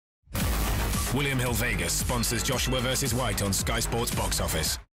William Hill Vegas sponsors Joshua vs. Whyte on Sky Sports Box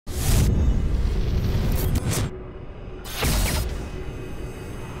Office.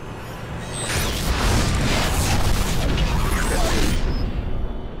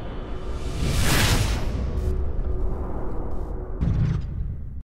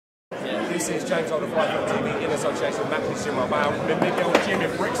 This is James Holder, 5 TV in association with Matthew Simmer. I've been maybe on gym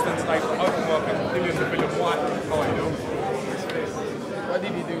in Brixton today for open work and Dillian Whyte. How are you? What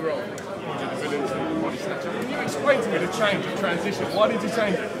did he do wrong? Can you explain to me the change, the transition? Why did you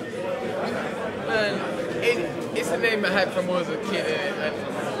change it? Man, it's the name I had from when I was a kid,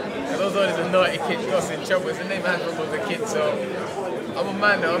 and those always a naughty kid, got in trouble. It's the name I had from when I was a kid, so I'm a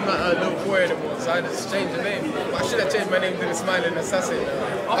man now, I'm not a little boy anymore, so I just changed the name. But I should have changed my name to the Smiling Assassin.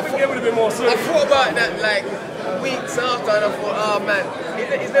 I think it would have been more serious. I thought about that like weeks after, and I thought, oh man,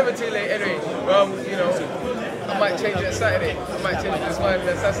 it's never too late anyway. You know, I might change it Saturday. I might change it to Smiling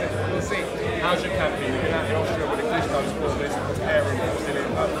Assassin. We'll see. How's your camp been? You've been out in Austria with the Gusto for this, preparing for Dillian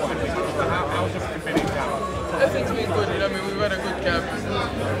Whyte. How's your been in camp? Everything's been good, you know what I mean? We've had a good camp.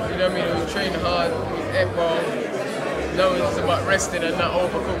 You know what I mean? We've trained hard, we've ate well. Now it's about resting and not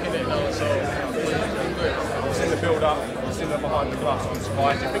overcooking it now, so it's been good. You've seen the build-up, you've seen the behind the gloves on this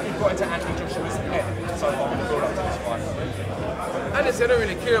fight. Do you think you've got into Anthony Joshua's head so far in the build-up to this fight? Honestly, I don't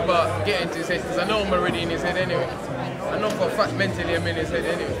really care about getting to his head because I know I'm already in his head anyway. I know for a fact mentally I'm in his head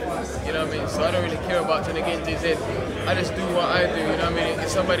anyway. You know what I mean? So I don't really care about trying to get into his head. I just do what I do, you know what I mean? If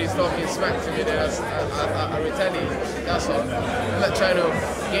somebody's talking smack to me, then I retaliate. That's all. I'm not trying to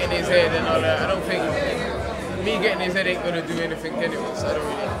get in his head and all that. I don't think me getting in his head ain't going to do anything anyway, so I don't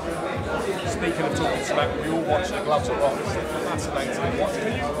really. Speaking of talking smack, we all watched the gloves are off. It's fascinating.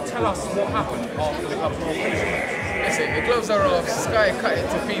 Can you tell us what happened after the gloves were off? Listen, the gloves are off. Sky cut it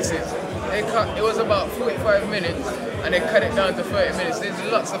to pieces. It was about 45 minutes and they cut it down to 30 minutes. There's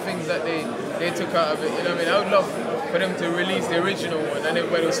lots of things that they took out of it, you know what I mean? I would love for them to release the original one and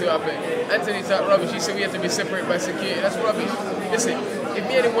everybody will see what happened. Anthony talked rubbish, he said we have to be separated by security. That's rubbish. Listen, if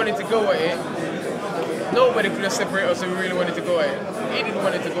me and him wanted to go at it, nobody could have separated us if we really wanted to go at it. He didn't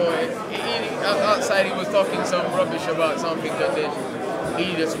want it to go at it. Outside he was talking some rubbish about something and then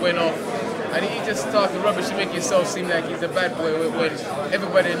he just went off. And he just talking rubbish to make himself seem like he's a bad boy when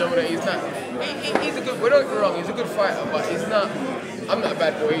everybody know that he's not. He's a good. Well, don't get me wrong. He's a good fighter, but he's not. I'm not a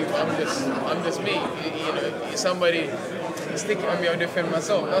bad boy. I'm just me. You know, somebody sticking on me, I'll defend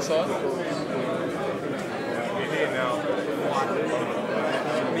myself. That's all. We're here now.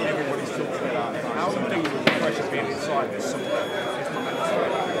 Everybody's talking about it. How do you think the pressure being inside this? I'm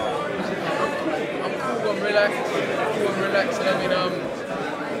cool. I'm relaxed. I'm relaxed. And I mean,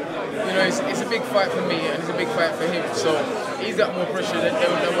 you know, it's a big fight for me and it's a big fight for him. So he's got more pressure than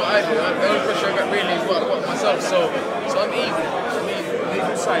what I do. The only pressure I got really is what I got myself. So I'm even.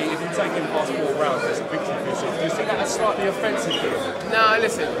 People say if you take him past 4 rounds, it's a victory for yourself. Do you think that's slightly offensive here? Nah,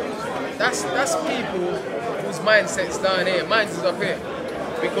 listen. That's people whose mindset's down here. Mine's is up here.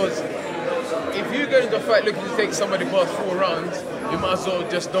 Because if you go into a fight looking to take somebody past 4 rounds, you might as well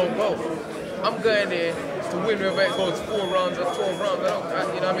just don't go. I'm going there to win whether it goes 4 rounds or 12 rounds.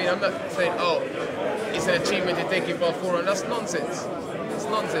 You know what I mean? I'm not saying, oh, it's an achievement to take it by 4 rounds. That's nonsense. It's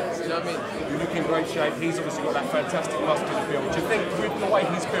nonsense, you know what I mean? You look in great shape. He's obviously got that fantastic muscular build. Do you think with the way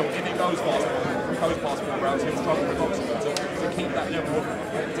he's built, if he goes past 4 rounds, he'll struggle with boxing to keep that level of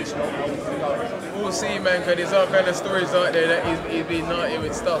competition on? We'll see, man, because there's all kind of stories out there that he's been naughty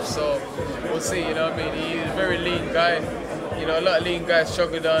with stuff. So we'll see, you know what I mean? He's a very lean guy. You know, a lot of lean guys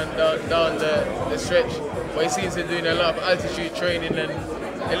struggle down the stretch. But he seems to be doing a lot of altitude training and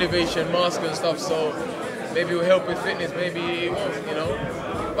elevation mask and stuff, so maybe it will help with fitness, maybe it won't, you know.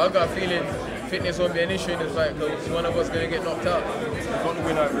 But I've got a feeling fitness won't be an issue in this fight because one of us is going to get knocked out. You've got the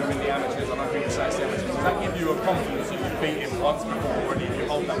win over him in the amateurs, I don't think it's that amateurs. Does that give you a confidence that you beat him once before already if you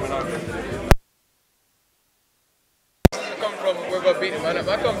hold that win over him? Where I beat him,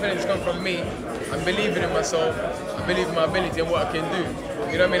 my confidence comes from me. I'm believing in myself, I believe in my ability and what I can do.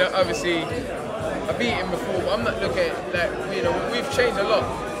 You know what I mean? Obviously, I beat him before, but I'm not looking at, like, you know, we've changed a lot.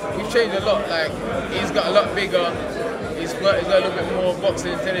 We've changed a lot. Like, he's got a lot bigger, he's got a little bit more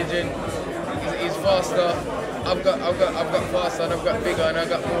boxing intelligent, he's faster. I've got faster and I've got bigger and I've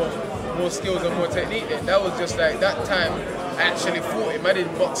got more skills and more technique. That was just like, that time I actually fought him. I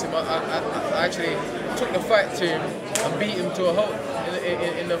didn't box him. I actually took the fight to him and beat him to a halt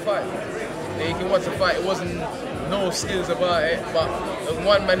in the fight. And you can watch the fight, it wasn't no skills about it, but there was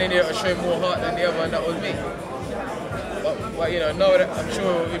one man in there that showed more heart than the other, and that was me. But But you know, now that I'm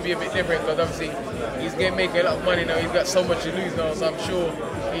sure it'll be a bit different because obviously he's making a lot of money now. He's got so much to lose now, so I'm sure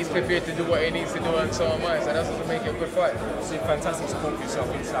he's prepared to do what he needs to do, and so am I. So that's what's make it a good fight. See, fantastic support for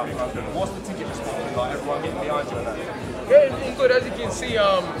yourself in South London. What's the ticket response like? Everyone getting behind you and that? Yeah, it's been good. As you can see,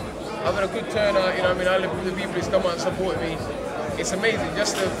 I've had a good turnout. You know, I mean, all the people who's come out and support me. It's amazing.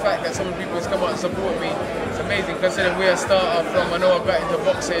 Just the fact that some people who's come out and support me, it's amazing. Considering where I started from, I know I got into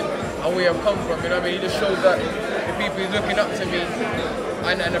boxing and where I've come from. You know what I mean? It just shows that the people is looking up to me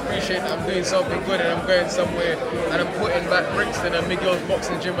and appreciate that I'm doing something good and I'm going somewhere and I'm putting back Brixton and Miguel's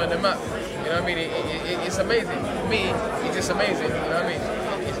boxing gym on the map. You know what I mean? It's amazing. For me, it's just amazing. You know what I mean?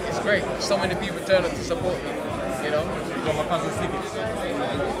 It's great. So many people turn up to support me. You know? You got my cousin's tickets.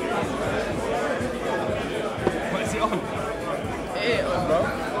 What is it on? It ain't on, bro.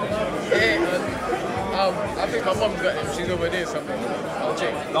 It ain't on. I think my mum's got them. She's over there somewhere. I'll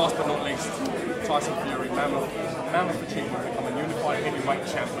check. Last but not least, Tyson Fury, mammoth achievement, become a unified heavyweight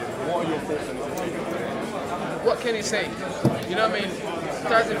champion. What are your thoughts on this achievement? What can he say? You know what I mean?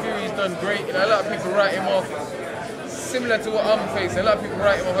 Tyson Fury's done great. You know, a lot of people write him off. Similar to what I'm facing. A lot of people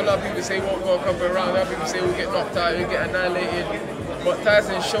write him off. A lot of people say he won't go a couple of rounds. A lot of people say he'll get knocked out, he'll get annihilated. But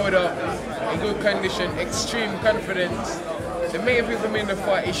Tyson showed up in good condition, extreme confidence. The main thing for me in the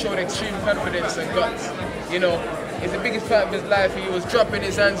fight, he showed extreme confidence and guts. You know, it's the biggest fight of his life. He was dropping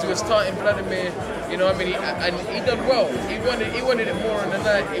his hands, he was starting Vladimir. You know, I mean, and he done well. He wanted it more on the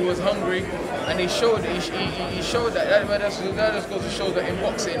night. He was hungry, and he showed that. That just goes to show that in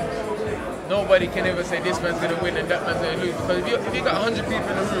boxing, nobody can ever say this man's gonna win and that man's gonna lose. Because if you got 100 people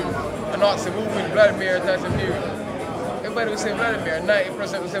in the room and ask them who will win, Vladimir or Tyson Fury, everybody will say Vladimir.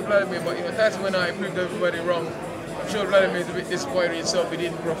 90% will say Vladimir. But you know, Tyson went out, he proved everybody wrong. I'm sure Vladimir's a bit disappointed in himself. He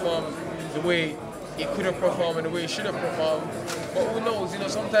didn't perform the way he could have performed and the way he should have performed. But who knows? You know,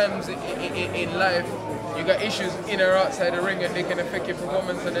 sometimes in life you got issues in or outside the ring and they can affect your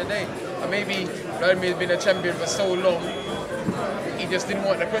performance of the day. And maybe Vladimir's been a champion for so long, he just didn't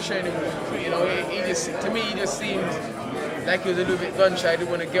want the pressure anymore. You know, to me, he just seemed like he was a little bit gun shy. He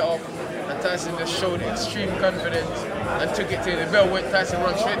didn't want to get off. And Tyson just showed extreme confidence and took it to the bell. When Tyson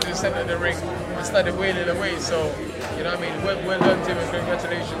ran straight to the center of the ring and started wailing away. So, you know what I mean? Well done to him and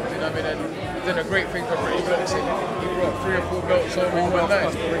congratulations. You know what I mean? And he's done a great thing for British boxing. He brought 3 or 4 belts home in one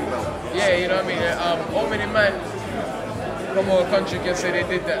night. Yeah, you know what I mean? How many men from our country can say they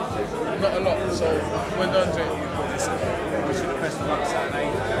did that? Not a lot. So, well done to him. Wish you the best of luck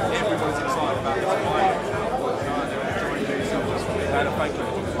Saturday. Everyone's excited about this fight. Thank you.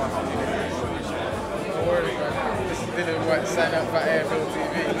 Don't worry, man. This is Dillian Whyte, sign up for AFL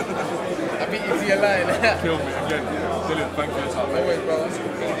TV. I beat you to your line. Kill me again. Dillian, thank you for your time. No worries, bro.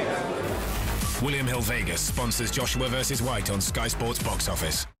 William Hill Vegas sponsors Joshua vs. White on Sky Sports Box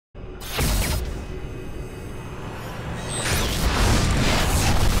Office.